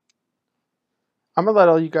I'm going to let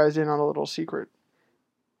all you guys in on a little secret.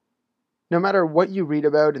 No matter what you read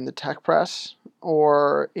about in the tech press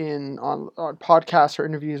or on podcasts or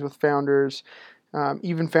interviews with founders,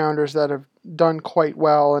 even founders that have done quite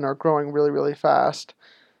well and are growing really, really fast,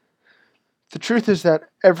 the truth is that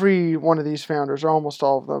every one of these founders, or almost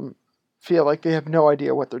all of them, feel like they have no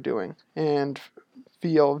idea what they're doing and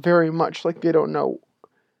feel very much like they don't know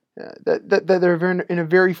that they're in a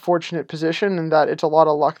very fortunate position and that it's a lot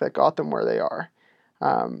of luck that got them where they are.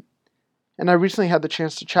 Um, and I recently had the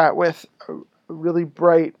chance to chat with a really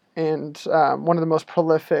bright and one of the most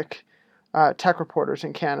prolific tech reporters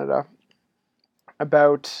in Canada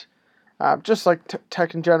about just like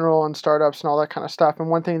tech in general and startups and all that kind of stuff. And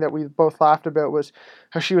one thing that we both laughed about was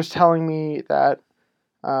how she was telling me that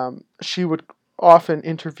she would often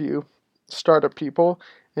interview startup people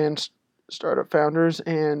and startup founders,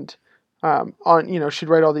 and she'd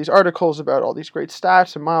write all these articles about all these great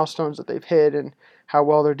stats and milestones that they've hit and how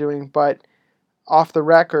well they're doing. But off the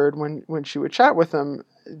record, when she would chat with them,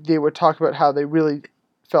 they would talk about how they really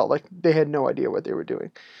felt like they had no idea what they were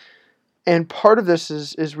doing. And part of this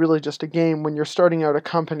is really just a game when you're starting out a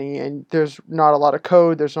company and there's not a lot of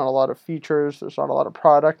code, there's not a lot of features, there's not a lot of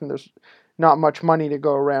product, and there's not much money to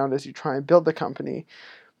go around as you try and build the company.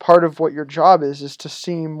 Part of what your job is to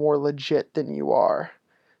seem more legit than you are,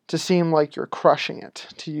 to seem like you're crushing it,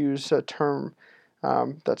 to use a term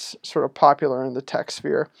that's sort of popular in the tech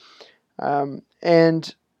sphere.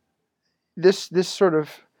 And this sort of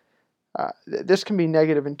this can be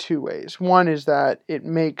negative in two ways. One is that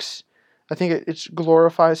I think it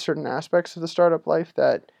glorifies certain aspects of the startup life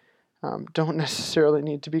that don't necessarily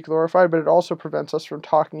need to be glorified, but it also prevents us from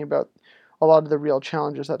talking about a lot of the real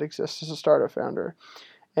challenges that exist as a startup founder.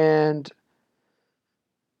 And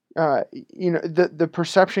the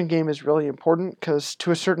perception game is really important because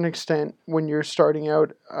to a certain extent, when you're starting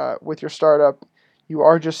out with your startup, you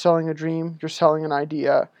are just selling a dream, you're selling an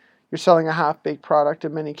idea, you're selling a half-baked product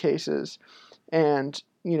in many cases, and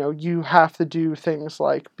you have to do things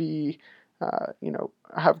like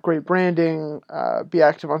have great branding, be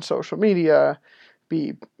active on social media,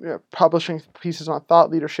 be publishing pieces on thought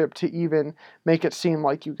leadership to even make it seem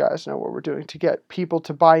like you guys know what we're doing, to get people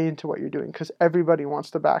to buy into what you're doing, because everybody wants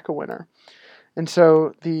to back a winner. And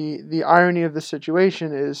so the irony of the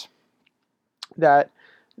situation is that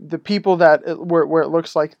the people where it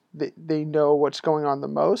looks like they know what's going on the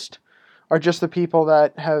most are just the people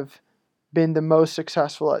that have been the most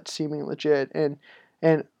successful at seeming legit, and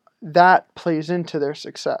that plays into their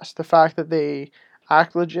success. The fact that they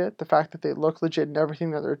act legit, the fact that they look legit in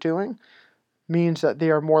everything that they're doing, means that they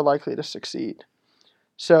are more likely to succeed.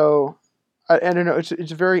 So I don't know, it's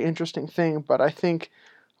a very interesting thing, but I think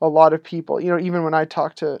a lot of people, even when I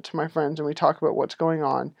talk to my friends and we talk about what's going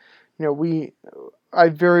on, I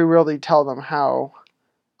very rarely tell them how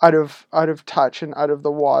out of touch and out of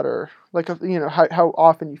the water, like how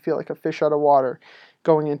often you feel like a fish out of water,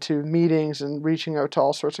 going into meetings and reaching out to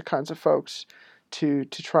all sorts of kinds of folks to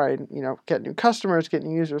try and get new customers, get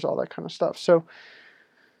new users, all that kind of stuff. So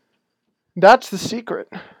that's the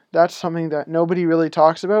secret. That's something that nobody really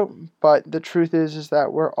talks about, but the truth is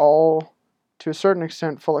that we're all, to a certain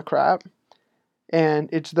extent, full of crap. And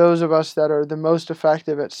it's those of us that are the most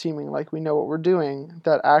effective at seeming like we know what we're doing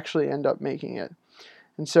that actually end up making it.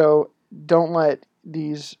 And so don't let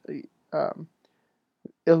these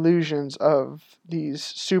illusions of these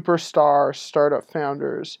superstar startup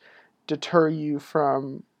founders deter you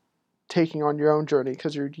from taking on your own journey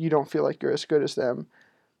because you don't feel like you're as good as them.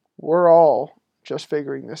 We're all just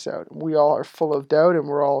figuring this out. We all are full of doubt and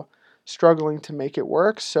we're all struggling to make it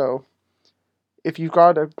work. So if you've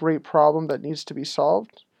got a great problem that needs to be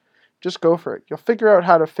solved, just go for it. You'll figure out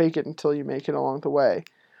how to fake it until you make it along the way.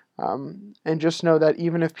 And just know that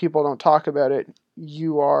even if people don't talk about it,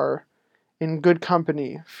 you are in good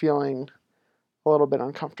company feeling a little bit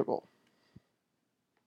uncomfortable.